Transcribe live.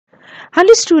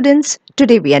Hello students,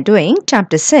 today we are doing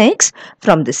chapter 6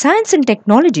 from the Science and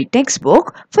Technology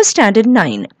textbook for Standard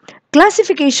 9,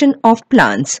 Classification of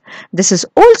Plants. This is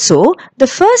also the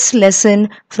first lesson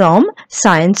from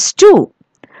Science 2.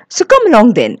 So come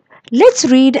along then, let's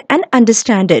read and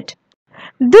understand it.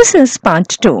 This is part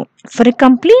 2. For a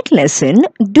complete lesson,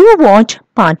 do watch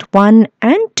part 1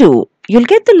 and 2. You'll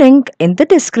get the link in the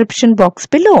description box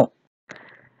below.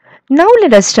 Now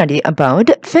let us study about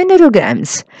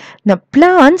Fenerograms. Now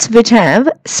plants which have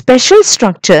special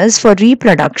structures for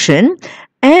reproduction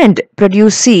and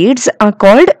produce seeds are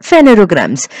called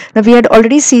Fenerograms. Now we had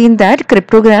already seen that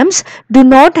cryptograms do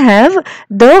not have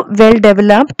the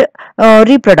well-developed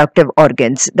reproductive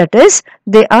organs. That is,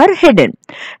 they are hidden.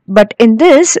 But in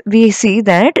this we see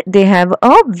that they have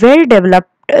a well-developed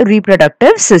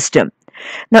reproductive system.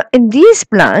 Now in these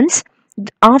plants,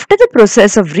 after the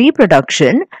process of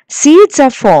reproduction, seeds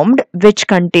are formed which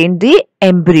contain the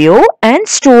embryo and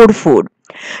stored food.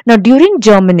 Now, during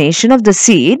germination of the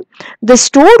seed, the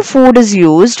stored food is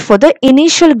used for the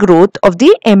initial growth of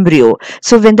the embryo.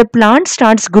 So, when the plant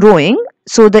starts growing,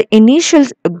 so the initial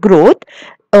growth,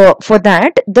 for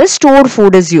that, the stored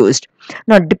food is used.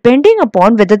 Now, depending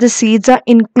upon whether the seeds are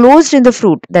enclosed in the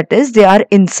fruit, that is, they are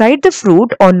inside the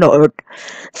fruit or not,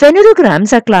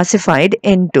 Fenerograms are classified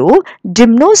into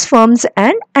gymnosperms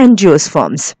and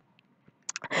angiosperms.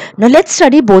 Now, let's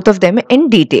study both of them in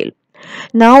detail.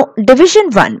 Now,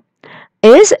 division 1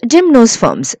 is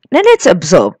gymnosperms. Now, let's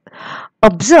observe.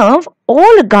 Observe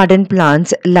all garden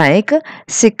plants like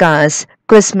cycas,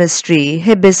 Christmas tree,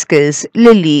 hibiscus,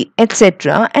 lily,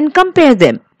 etc. and compare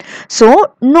them.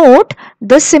 So, note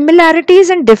the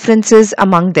similarities and differences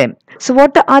among them. So,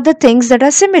 what are the things that are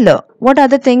similar? What are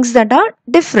the things that are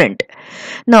different?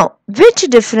 Now, which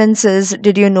differences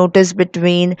did you notice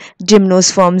between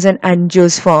gymnosperms and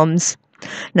angiosperms?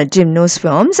 Now,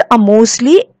 gymnosperms are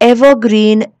mostly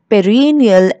evergreen,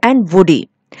 perennial and woody.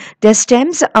 Their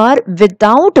stems are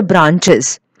without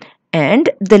branches and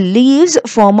the leaves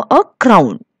form a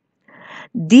crown.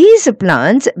 These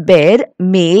plants bear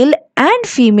male and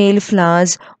female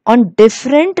flowers on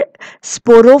different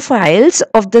sporophytes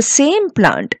of the same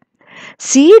plant.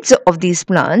 Seeds of these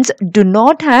plants do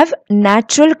not have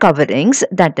natural coverings,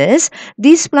 that is,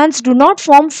 these plants do not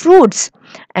form fruits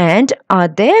and are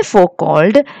therefore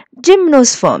called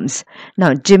gymnosperms.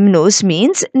 Now, gymnos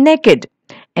means naked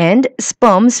and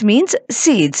sperms means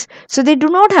seeds. So, they do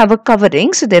not have a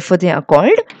covering, so therefore they are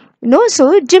called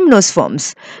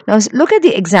gymnosperms. Now, look at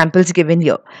the examples given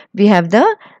here. We have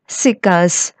the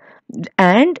cycas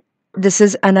and this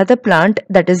is another plant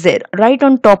that is there right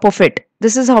on top of it.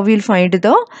 This is how we'll find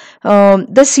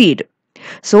the seed.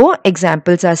 So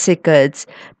examples are cycads,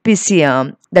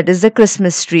 piscia, that is the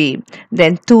Christmas tree,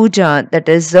 then thuja, that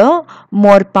is the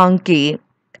morpanki,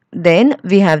 then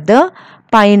we have the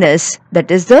pinus, that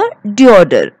is the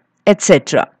deodar,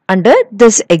 etc. under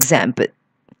this example.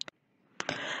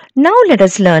 Now let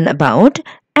us learn about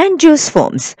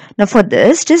angiosperms. Now for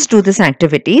this, just do this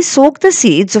activity. Soak the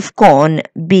seeds of corn,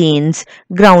 beans,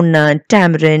 groundnut,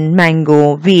 tamarind,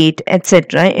 mango, wheat,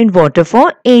 etc. in water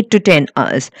for 8 to 10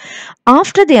 hours.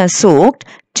 After they are soaked,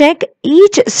 check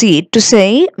each seed to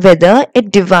say whether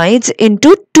it divides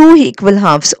into 2 equal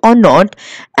halves or not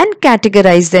and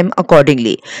categorize them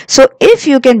accordingly. So if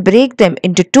you can break them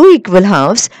into 2 equal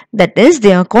halves, that is,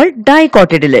 they are called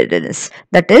dicotyledonous,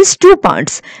 that is 2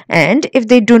 parts, and if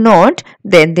they do not,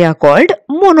 then they are called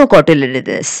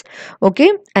monocotyledonous.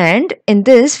 Okay, and in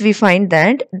this we find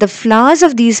that the flowers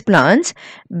of these plants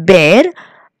bear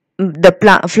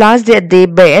flowers that they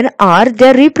bear are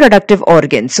their reproductive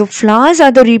organs. So flowers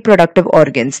are the reproductive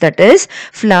organs, that is,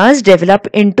 flowers develop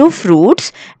into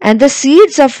fruits and the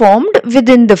seeds are formed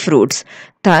within the fruits.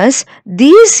 Thus,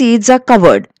 these seeds are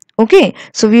covered. Okay,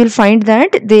 so we will find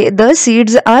that the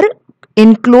seeds are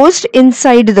enclosed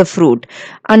inside the fruit,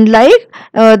 unlike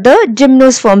the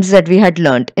gymnosperms that we had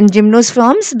learnt. In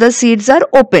gymnosperms, the seeds are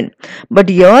open, but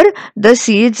here the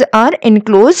seeds are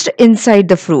enclosed inside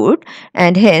the fruit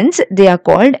and hence they are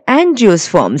called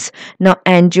angiosperms. Now,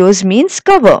 angios means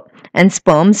cover and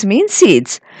sperms means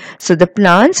seeds. So, the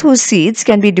plants whose seeds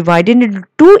can be divided into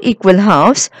 2 equal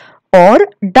halves or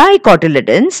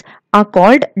dicotyledons are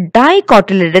called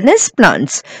dicotyledonous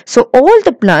plants. So, all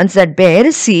the plants that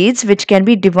bear seeds which can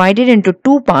be divided into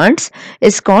 2 parts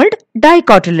is called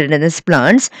dicotyledonous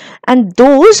plants, and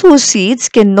those whose seeds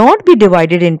cannot be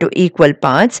divided into equal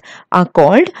parts are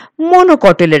called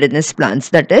monocotyledonous plants.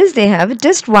 That is, they have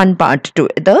just one part to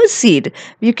the seed.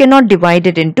 You cannot divide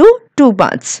it into 2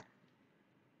 parts.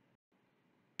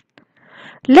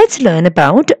 Let's learn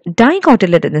about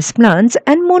dicotyledonous plants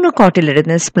and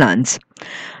monocotyledonous plants.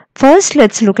 First,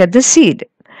 let's look at the seed.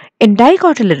 In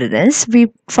dicotyledonous,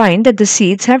 we find that the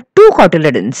seeds have two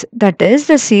cotyledons. That is,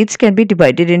 the seeds can be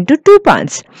divided into two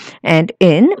parts. And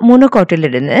in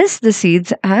monocotyledonous, the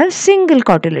seeds have single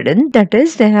cotyledon. That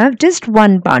is, they have just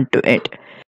one part to it.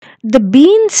 The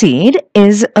bean seed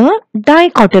is a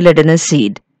dicotyledonous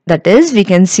seed. That is, we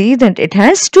can see that it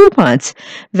has two parts,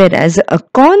 whereas a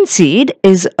corn seed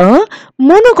is a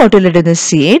monocotyledonous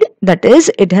seed. That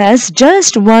is, it has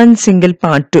just one single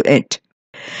part to it.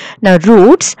 Now,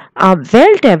 roots are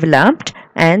well developed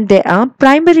and they are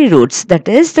primary roots, that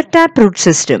is the taproot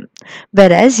system,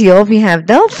 whereas here we have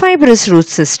the fibrous root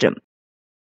system.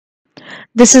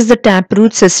 This is the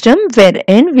taproot system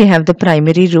wherein we have the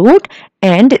primary root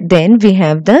and then we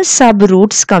have the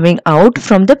subroots coming out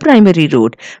from the primary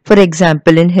root. For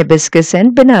example, in hibiscus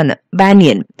and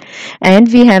banyan.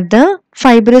 And we have the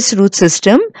fibrous root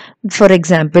system, for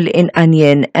example, in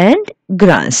onion and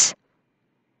grass.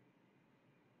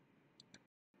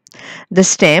 The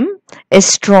stem is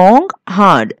strong,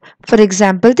 hard. For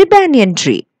example, the banyan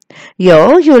tree.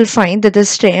 Here you will find that the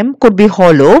stem could be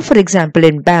hollow, for example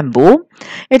in bamboo.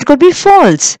 It could be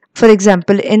false, for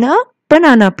example in a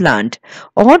banana plant,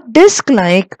 or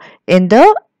disc-like in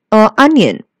the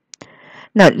onion.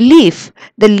 Now leaf.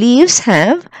 The leaves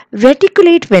have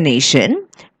reticulate venation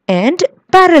and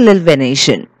parallel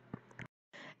venation.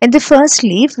 In the first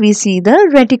leaf, we see the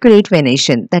reticulate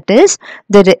venation. That is,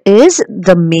 there is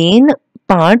the main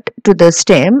part to the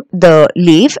stem, the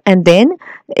leaf, and then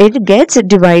it gets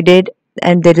divided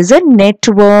and there is a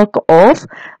network of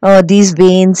these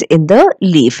veins in the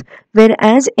leaf.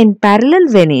 Whereas in parallel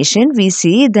venation, we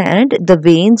see that the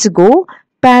veins go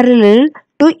parallel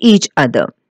to each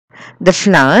other. The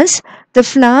flowers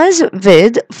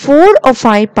with 4 or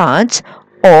 5 parts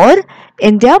or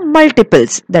in their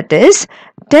multiples, that is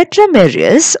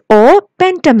tetramerous or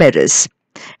pentamerous.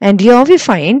 And here we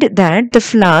find that the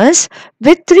flowers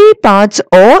with 3 parts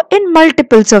or in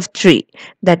multiples of 3,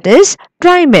 that is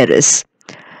trimerous.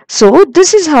 So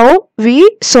this is how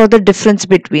we saw the difference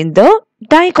between the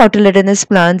dicotyledonous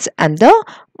plants and the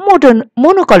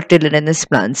monocotyledonous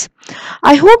plants.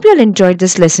 I hope you all enjoyed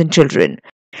this lesson, children.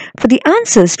 For the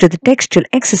answers to the textual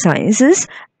exercises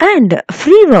and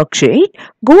free worksheet,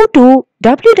 go to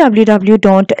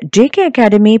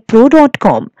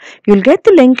www.jkacademypro.com. You'll get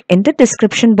the link in the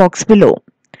description box below.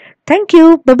 Thank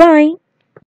you. Bye-bye.